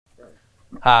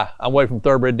Hi, I'm Wade from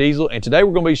Thoroughbred Diesel, and today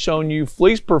we're going to be showing you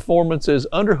Fleece Performance's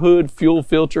underhood fuel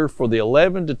filter for the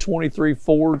 11 to 23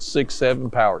 Ford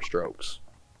 6.7 Powerstrokes.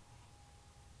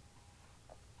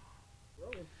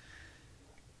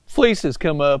 Fleece has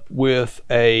come up with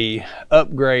a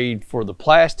upgrade for the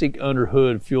plastic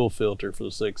underhood fuel filter for the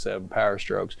 6.7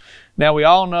 Powerstrokes. Now we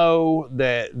all know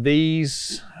that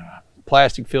these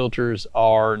plastic filters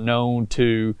are known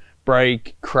to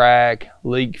break, crack,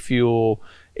 leak fuel.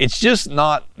 It's just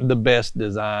not the best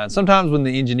design. Sometimes when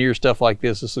they engineer stuff like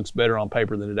this looks better on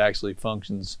paper than it actually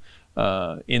functions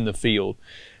in the field.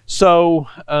 So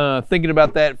thinking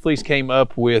about that, Fleece came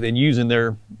up with, and using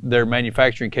their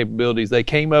manufacturing capabilities, they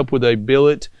came up with a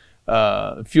billet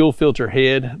fuel filter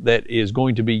head that is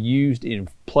going to be used in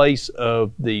place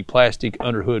of the plastic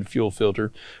underhood fuel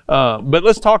filter. But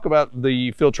let's talk about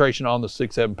the filtration on the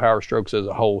 6.7 Powerstrokes as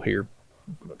a whole here.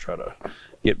 I'm going to try to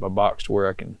get my box to where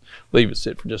I can leave it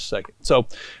sit for just a second. So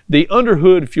the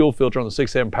underhood fuel filter on the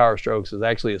 6.7 Powerstrokes is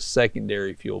actually a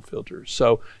secondary fuel filter.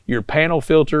 So your panel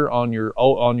filter on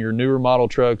your newer model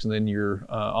trucks, and then your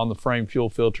on the frame fuel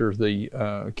filter,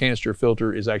 the canister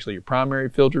filter is actually your primary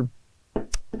filter.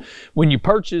 When you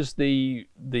purchase the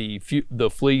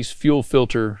Fleece fuel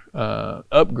filter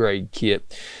upgrade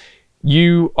kit,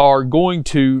 you are going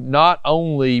to not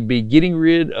only be getting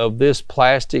rid of this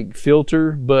plastic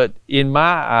filter, but in my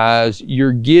eyes,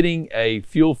 you're getting a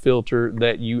fuel filter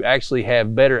that you actually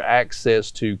have better access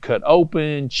to cut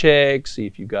open, check, see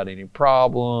if you've got any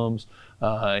problems,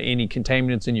 any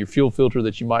contaminants in your fuel filter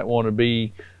that you might want to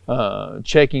be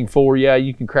checking for. Yeah,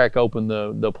 you can crack open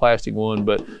the plastic one,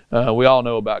 but we all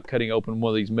know about cutting open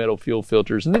one of these metal fuel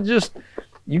filters, and it just,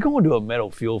 you go into a metal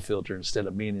fuel filter instead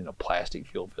of being in a plastic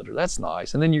fuel filter. That's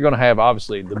nice. And then you're going to have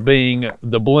obviously the bling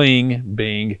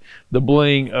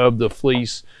of the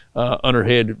Fleece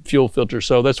underhead fuel filter.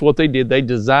 So that's what they did. They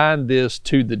designed this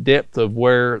to the depth of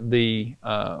where the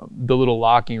little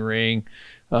locking ring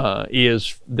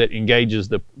is that engages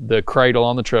the cradle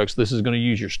on the trucks. This is going to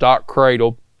use your stock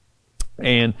cradle.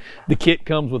 And the kit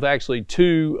comes with actually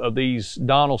two of these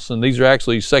Donaldson. These are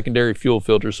actually secondary fuel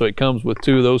filters, so it comes with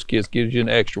two of those kits, gives you an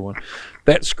extra one.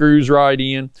 That screws right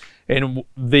in, and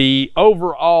the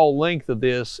overall length of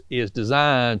this is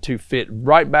designed to fit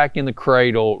right back in the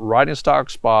cradle, right in stock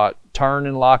spot, turn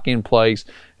and lock in place,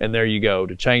 and there you go.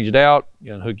 To change it out,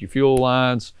 you unhook your fuel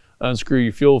lines, unscrew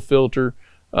your fuel filter,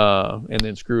 and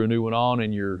then screw a new one on,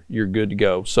 and you're good to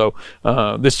go. So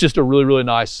this is just a really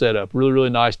nice setup, really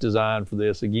nice design for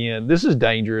this. Again, this is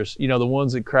dangerous. You know, the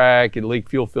ones that crack and leak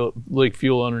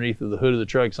fuel underneath of the hood of the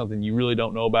truck, something you really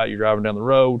don't know about. You're driving down the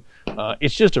road.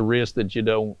 It's just a risk that you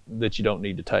don't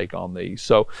need to take on these.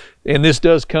 So, and this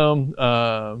does come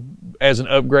as an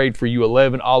upgrade for you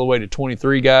 11 all the way to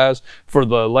 23 guys. For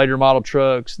the later model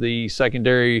trucks, the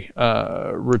secondary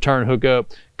return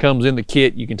hookup comes in the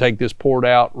kit. You can take this port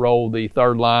out, roll the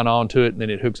third line onto it, and then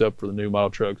it hooks up for the new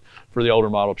model trucks. For the older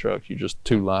model trucks, you just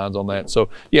two lines on that. So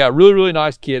yeah, really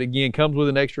nice kit. Again, comes with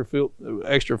an extra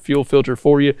fuel filter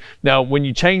for you. Now, when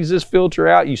you change this filter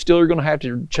out, you still are going to have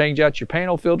to change out your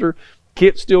panel filter.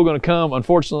 Kit's still going to come.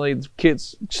 Unfortunately, the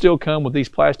kits still come with these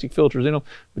plastic filters in them,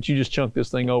 but you just chunk this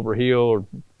thing over heel or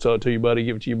sell it to your buddy,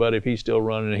 give it to your buddy if he's still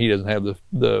running and he doesn't have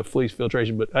the Fleece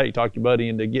filtration. But hey, talk your buddy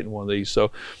into getting one of these.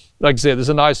 So like I said, this is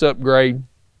a nice upgrade.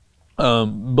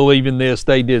 Believe in this.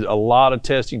 They did a lot of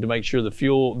testing to make sure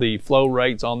the flow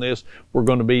rates on this were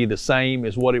going to be the same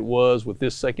as what it was with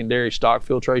this secondary stock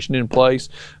filtration in place.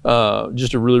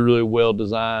 Just a really well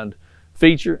designed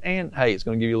feature, and hey, it's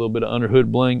going to give you a little bit of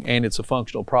underhood bling, and it's a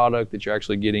functional product that you're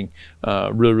actually getting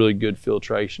really good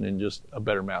filtration and just a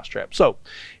better mousetrap. So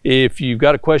if you've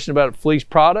got a question about Fleece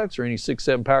products or any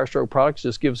 6.7 Powerstroke products,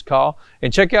 just give us a call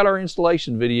and check out our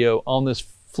installation video on this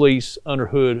Fleece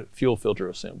underhood fuel filter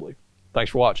assembly.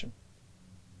 Thanks for watching.